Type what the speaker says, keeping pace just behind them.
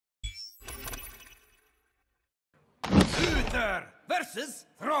versus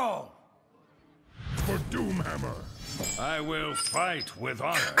throne. For Doomhammer. I will fight with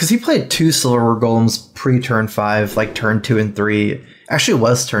honor. Because he played 2 Silver Golems pre-turn 5, like turn 2 and 3. Actually, it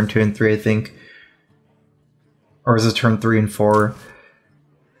was turn 2 and 3, I think. Or was it turn 3 and 4?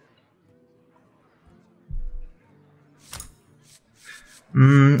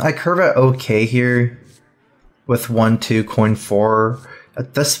 I curve out okay here with 1-2 coin 4.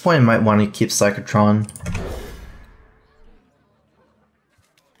 At this point, I might want to keep Psychotron.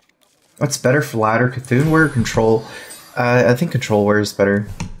 What's better for ladder? Cthulhu Warrior Control? I think Control Warrior is better.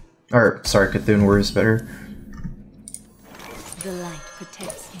 Or, sorry, Cthulhu Warrior is better. The light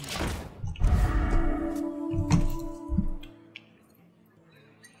protects me.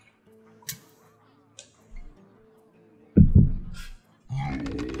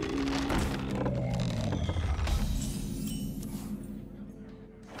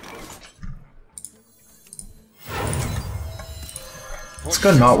 Let's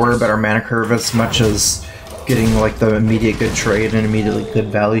go not worry about our mana curve as much as getting like the immediate good trade and immediately good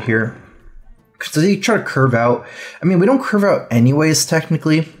value here. Because you try to curve out, I mean we don't curve out anyways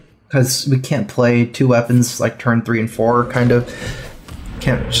technically, because we can't play 2 weapons like turn 3 and 4 kind of.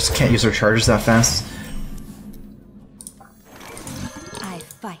 Can't use our charges that fast. I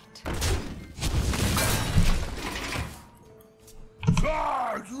fight.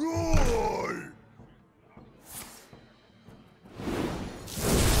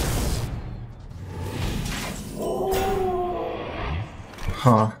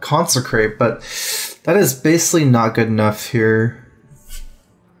 Huh, Consecrate, but that is basically not good enough here.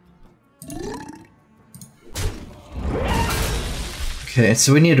 Okay,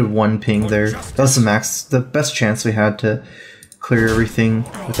 so we needed 1 ping there. That was the best chance we had to clear everything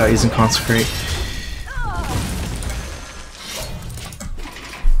without using Consecrate.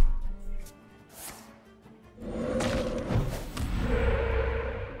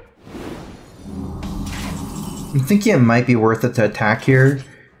 I'm thinking it might be worth it to attack here.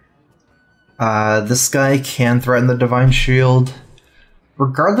 This guy can threaten the Divine Shield.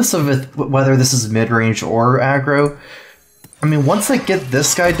 Regardless of whether this is mid-range or aggro, I mean, once I get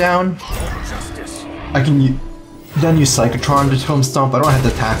this guy down, I can then use Psychotron to Totem Stomp. I don't have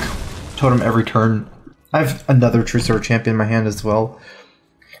to attack Totem every turn. I have another True Sword Champion in my hand as well.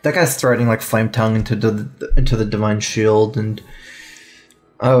 That guy's threatening like Flame Tongue into the Divine Shield and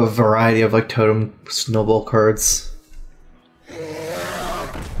a variety of like Totem Snowball cards.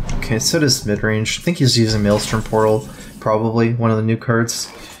 Okay, so does Midrange. I think he's using Maelstrom Portal, probably one of the new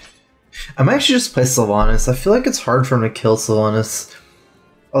cards. I might actually just play Sylvanas. I feel like it's hard for him to kill Sylvanas.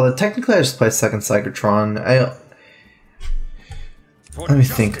 Although technically I just play second Psychotron. Let me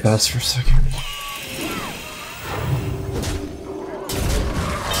think about this for a second.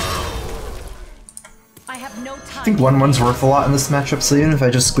 I think 1-1's worth a lot in this matchup, so even if I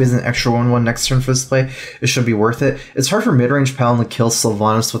just squeeze an extra 1-1 next turn for this play, it should be worth it. It's hard for mid-range Paladin to kill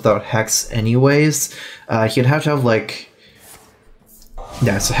Sylvanas without Hex anyways. He'd have to have like...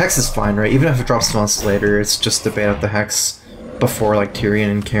 Yeah, so Hex is fine, right? Even if it drops Sylvanas later, it's just to bait out the Hex before like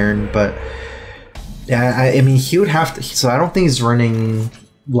Tyrion and Cairn, but... Yeah, I mean, he would have to... So I don't think he's running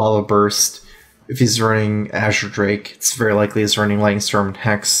Lava Burst. If he's running Azure Drake, it's very likely he's running Lightning Storm and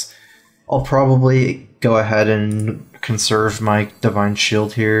Hex. I'll probably go ahead and conserve my Divine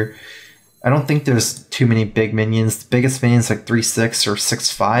Shield here. I don't think there's too many big minions. The biggest minion's like 3-6 or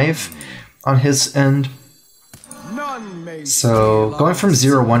 6-5 on his end. So going from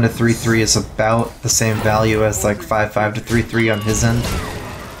 0-1 to 3-3 is about the same value as like 5-5 to 3-3 on his end.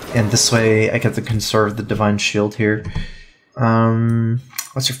 And this way I get to conserve the Divine Shield here.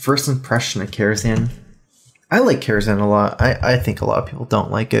 What's your first impression of Karazhan? I like Karazhan a lot. I think a lot of people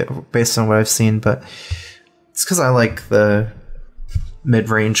don't like it based on what I've seen, but it's because I like the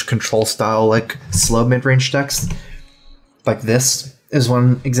mid-range control style, like slow mid-range decks. Like this is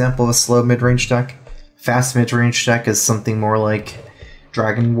one example of a slow mid-range deck. Fast mid-range deck is something more like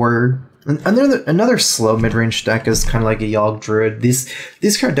Dragon Warrior. Another slow mid-range deck is kind of like a Yogg Druid. These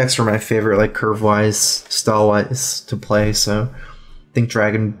kind of decks are my favorite, like curve-wise, style-wise to play, so I think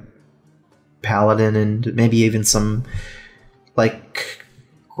Dragon Paladin and maybe even some like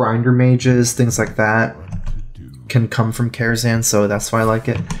grinder mages, things like that can come from Karazhan, so that's why I like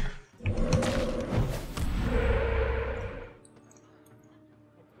it.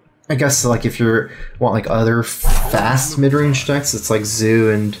 I guess like if you want like other fast mid-range decks, it's like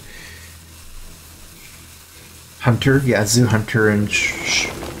Zoo and Hunter. Yeah, Zoo, Hunter, and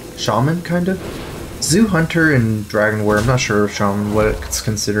Shaman kind of. Zoo, Hunter, and Dragon Warrior. I'm not sure if Shaman what it's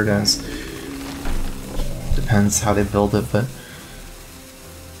considered as. Depends how they build it, but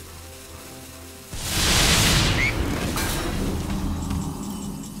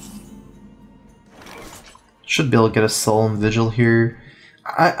Should be able to get a Soul and Vigil here.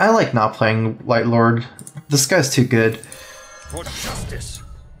 I like not playing Light Lord. This guy's too good. For justice.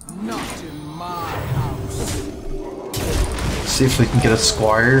 Not in my house. See if we can get a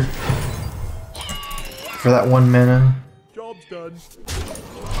Squire for that 1 mana. Job's done.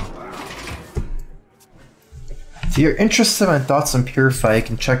 If you're interested in my thoughts on Purify, you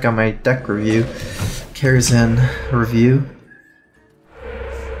can check out my deck review, Karazhan review.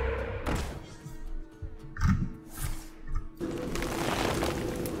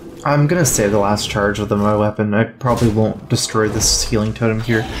 I'm gonna save the last charge with my weapon. I probably won't destroy this healing totem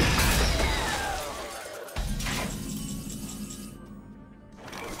here.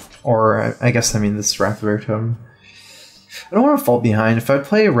 Or, I guess I mean this Wrathbear totem. I don't want to fall behind. If I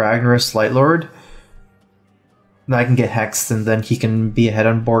play Ragnaros Lightlord, then I can get Hexed and then he can be ahead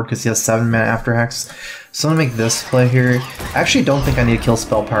on board because he has 7 mana after Hex. So I'm gonna make this play here. I actually don't think I need to kill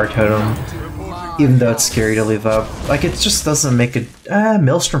Spell Power Totem, even though it's scary to leave up. Like, it just doesn't make a...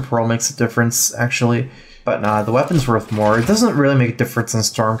 Maelstrom Pearl makes a difference, actually. But nah, the weapon's worth more. It doesn't really make a difference in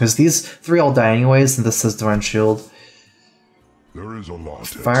Storm, because these 3 all die anyways, and this is Divine Shield. There is a lot.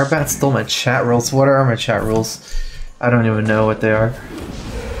 Firebat stole my chat rules. What are my chat rules? I don't even know what they are.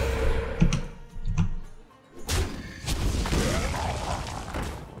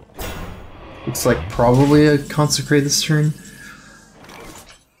 Looks like probably a Consecrate this turn.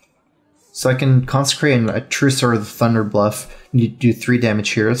 So I can Consecrate and a True Sword of the Thunder Bluff. You do 3 damage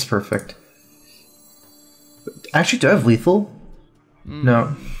here, that's perfect. Actually, do I have lethal?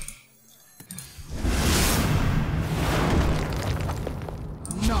 No.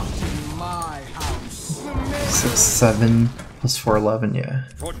 Not in my house. 6, 7, plus 4, 11, yeah.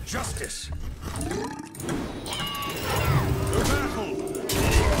 For justice.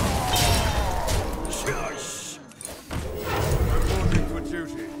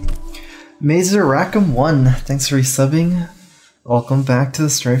 Mazer Rackham 1, thanks for resubbing. Welcome back to the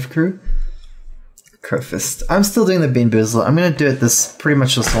StrifeCro. Crowfist. I'm still doing the Bane Boozle. I'm gonna do it pretty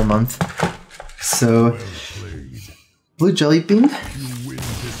much this whole month. So, Blue Jelly Bean.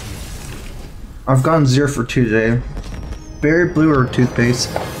 I've gone 0 for 2 today. Berry Blue or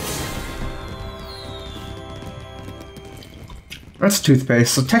Toothpaste? That's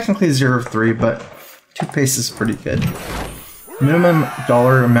Toothpaste, so technically 0 of 3, but Toothpaste is pretty good. Minimum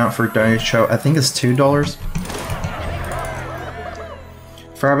dollar amount for donation show, I think is $2.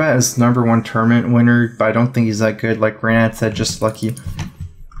 Firebat is #1 tournament winner, but I don't think he's that good. Like Granite said, just lucky.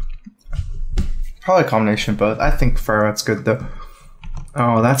 Probably a combination of both. I think Firebat's good though.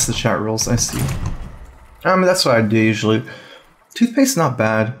 Oh, that's the chat rules, I see. That's what I do usually. Toothpaste's not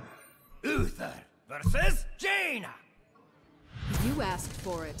bad. Uther versus Jaina. You asked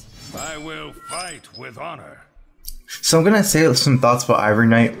for it. I will fight with honor. So I'm gonna say some thoughts about Ivory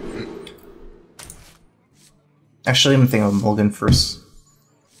Knight. Actually, I'm thinking of Mulligan first.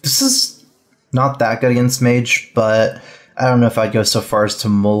 This is not that good against Mage, but I don't know if I'd go so far as to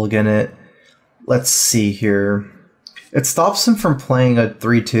mulligan it. Let's see here. It stops him from playing a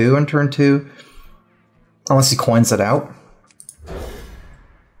 3-2 on turn 2, unless he coins it out.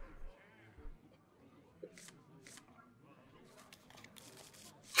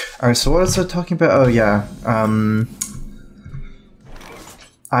 Alright, so what was I talking about? Oh yeah,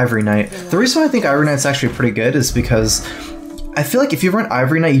 Ivory Knight. The reason why I think Ivory Knight's actually pretty good is because I feel like if you run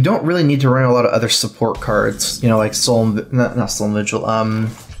Ivory Knight, you don't really need to run a lot of other support cards. You know, like not Soul and Vigil,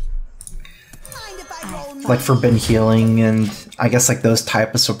 like Forbidden Healing, and I guess like those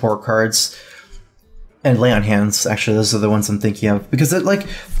type of support cards. And Lay on Hands, actually, those are the ones I'm thinking of. Because it like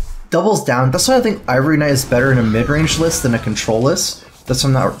doubles down. That's why I think Ivory Knight is better in a mid-range list than a control list. That's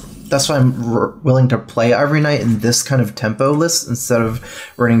why I'm willing to play Ivory Knight in this kind of tempo list instead of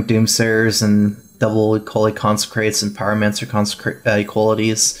running Doomsayers and double Equality Consecrates and Pyromancer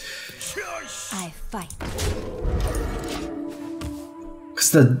Equalities. I fight.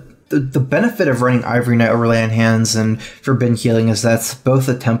 Because the benefit of running Ivory Knight over Lay on Hands and Forbidden Healing is that's both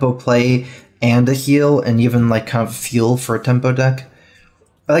a tempo play and a heal, and even like kind of fuel for a tempo deck.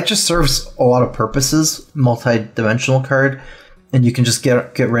 It like just serves a lot of purposes, multi-dimensional card. And you can just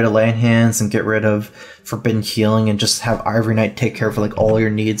get rid of Lay on Hands and get rid of Forbidden Healing and just have Ivory Knight take care of like all your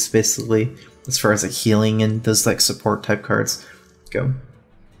needs basically, as far as like healing and those like support type cards go.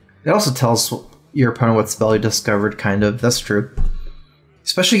 It also tells your opponent what spell you discovered, kind of. That's true.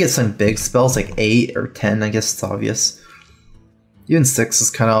 Especially get some big spells like 8 or 10, I guess it's obvious. Even 6 is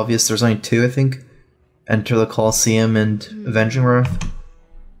kind of obvious. There's only 2, I think. Enter the Colosseum and Avenging Wrath.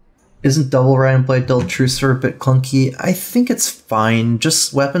 Isn't Double Red and Blade Dull True Sword a bit clunky? I think it's fine.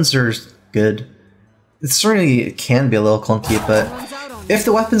 Just weapons are good. It certainly can be a little clunky, but if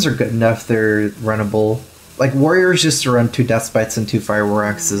the weapons are good enough, they're runnable. Like, warriors used to run 2 Death Spites and 2 Fire War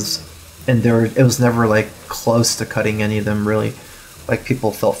Axes, and it was never, like, close to cutting any of them, really. Like,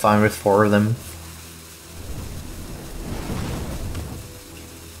 people felt fine with 4 of them.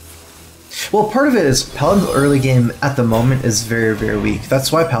 Well, part of it is Paladin's early game at the moment is very, very weak.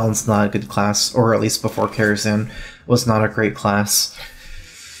 That's why Paladin's not a good class, or at least before Karazhan was not a great class.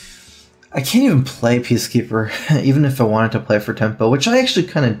 I can't even play Peacekeeper, even if I wanted to play for tempo, which I actually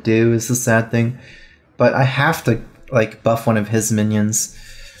kind of do, is the sad thing. But I have to, like, buff one of his minions.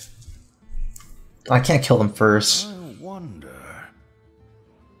 I can't kill them first. I wonder.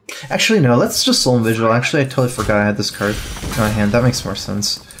 Actually, no, let's just Soul Vigil. Actually, I totally forgot I had this card in my hand. That makes more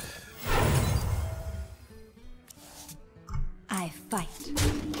sense. I fight.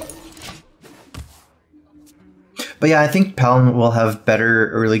 But yeah, I think Paladin will have better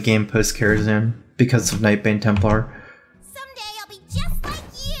early game post Karazhan because of Nightbane Templar. Someday I'll be just like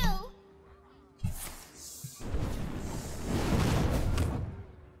you.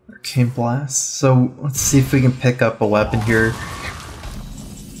 Arcane Blast. So let's see if we can pick up a weapon here.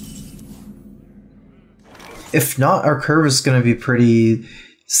 If not, our curve is going to be pretty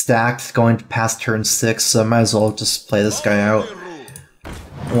stacked going past turn 6, so I might as well just play this guy out.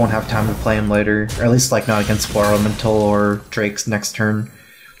 I won't have time to play him later, or at least like not against War Elemental or Drake's next turn.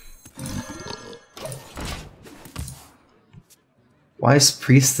 Why is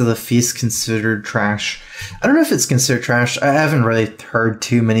Priest of the Feast considered trash? I don't know if it's considered trash. I haven't really heard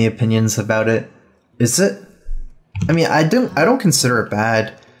too many opinions about it. Is it? I mean, I don't consider it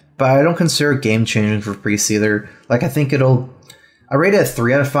bad, but I don't consider it game changing for Priest either. Like, I think I rate it at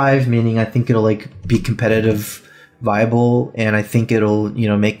 3 out of 5, meaning I think it'll like be competitive, viable, and I think it'll, you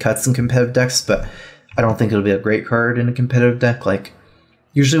know, make cuts in competitive decks, but I don't think it'll be a great card in a competitive deck. Like,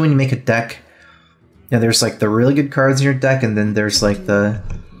 usually when you make a deck, you know, there's like the really good cards in your deck, and then there's like the,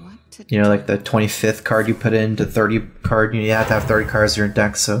 you know, like the 25th card you put in to 30 card. You have to have 30 cards in your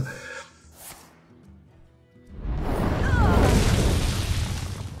deck, so.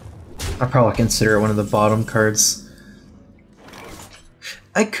 I'll probably consider it one of the bottom cards.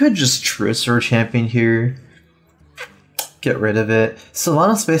 I could just Trucer Champion here. Get rid of it.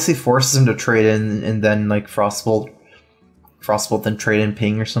 Sylvanas basically forces him to trade in and then like Frostbolt then trade in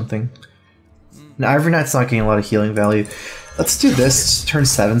Ping or something. Now Ivory Knight's not getting a lot of healing value. Let's do this, turn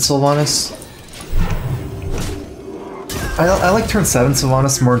 7 Sylvanas. I like turn 7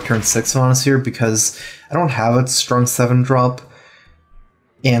 Sylvanas more than turn 6 Sylvanas here because I don't have a strong 7 drop.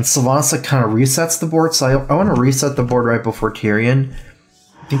 And Sylvanas like kind of resets the board, so I want to reset the board right before Tyrion.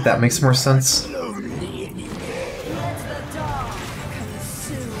 I think that makes more sense.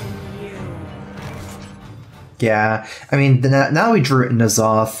 Yeah, I mean, now we drew it in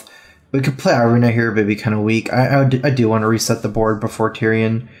N'Zoth. We could play Arena here, but it'd be kind of weak. I do want to reset the board before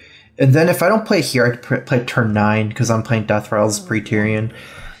Tyrion. And then if I don't play here, I'd play turn 9, because I'm playing Death Rattles pre-Tyrion.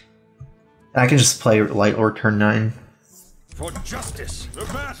 I can just play Light Lord turn 9. For justice, the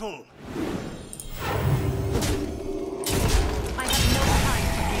battle!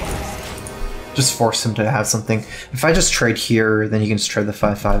 Just force him to have something. If I just trade here, then you can just trade the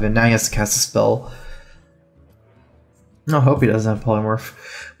 5/5, and now he has to cast a spell. I hope he doesn't have Polymorph.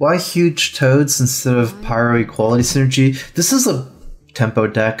 Why huge toads instead of Pyro Equality Synergy? This is a tempo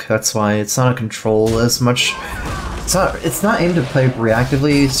deck, that's why it's not a control as much. It's not aimed to play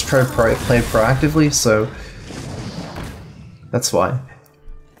reactively, it's trying to play proactively, so that's why.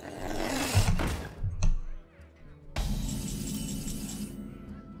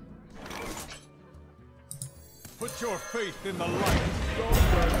 Put your faith in the light.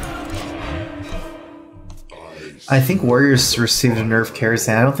 I think Warriors received a nerf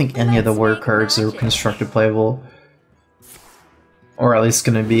Karazhan. I don't think any of the Warrior cards are constructed playable. Or at least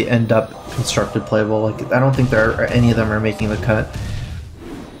gonna end up constructed playable. Like, I don't think any of them are making the cut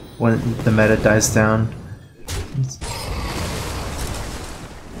when the meta dies down.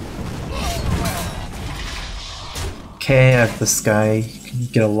 Okay, I have this guy. You can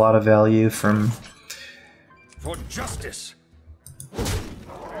get a lot of value from. For justice.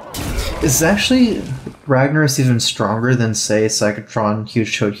 Is actually Ragnaros even stronger than, say, Psychotron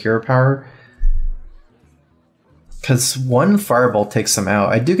Huge Toad Hero Power? Because one Fireball takes him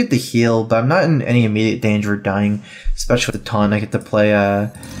out. I do get the heal, but I'm not in any immediate danger of dying, especially with the Taunt. I get to play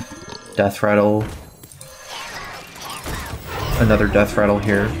Death Rattle. Another Death Rattle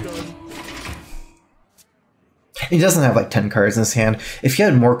here. He doesn't have like 10 cards in his hand. If he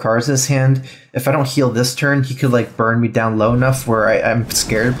had more cards in his hand, if I don't heal this turn, he could like burn me down low enough where I'm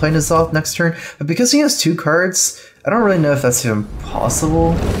scared to play N'Zoth next turn. But because he has 2 cards, I don't really know if that's even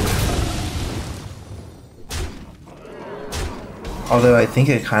possible. Although I think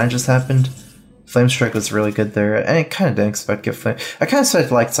it kind of just happened. Flame Strike was really good there, and I kind of didn't expect to get Flame. I kind of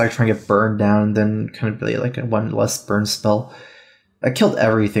started like trying to get burned down, and then kind of be like a one less burn spell. I killed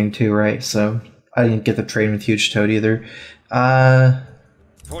everything too, right? So I didn't get the trade with Huge Toad either. For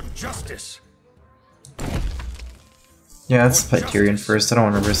justice. Yeah, let's play Tyrion first. I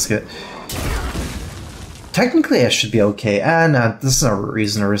don't want to risk it. Technically, I should be okay. No, this is no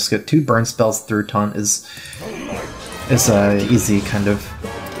reason to risk it. 2 burn spells through taunt is easy, kind of,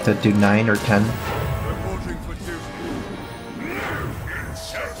 to do 9 or 10.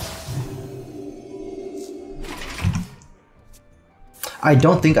 I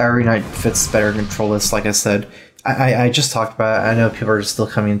don't think Ivory Knight fits better than Control List, like I said. I just talked about it. I know people are still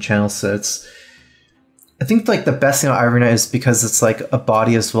coming in channels, so it's... I think like the best thing about Ivory Knight is because it's like a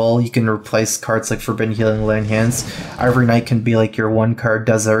body as well. You can replace cards like Forbidden Healing, Land Hands. Ivory Knight can be like your one card,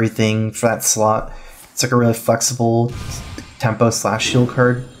 does everything for that slot. It's like a really flexible tempo / shield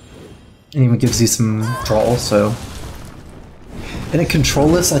card. And even gives you some draw, so... In a Control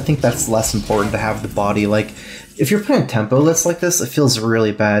List, I think that's less important to have the body. Like, if you're playing tempo lists like this, it feels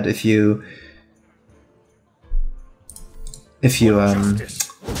really bad if you have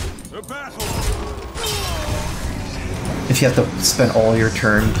to spend all your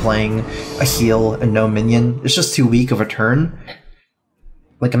turn playing a heal and no minion. It's just too weak of a turn.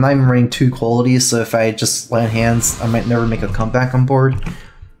 Like, I'm not even running 2 qualities, so if I just land hands, I might never make a comeback on board.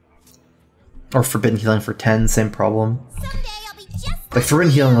 Or Forbidden Healing for 10, same problem. Like,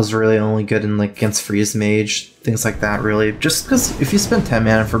 Forbidden Healing was really only good in, like, against Freeze Mage, things like that, really. Just because if you spend 10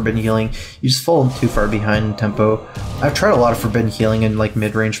 mana on Forbidden Healing, you just fall too far behind in tempo. I've tried a lot of Forbidden Healing in, like,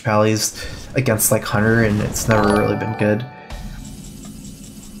 mid-range pallies against, like, Hunter, and it's never really been good.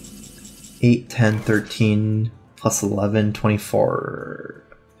 8, 10, 13, plus 11, 24...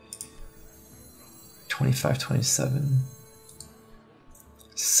 25, 27...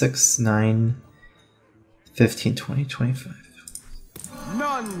 6, 9, 15, 20, 25.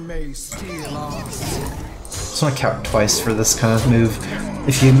 None may steal us. Just want to count twice for this kind of move.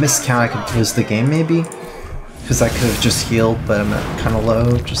 If you miscount, I could lose the game maybe, because I could have just healed, but I'm at kind of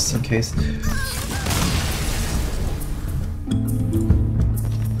low just in case.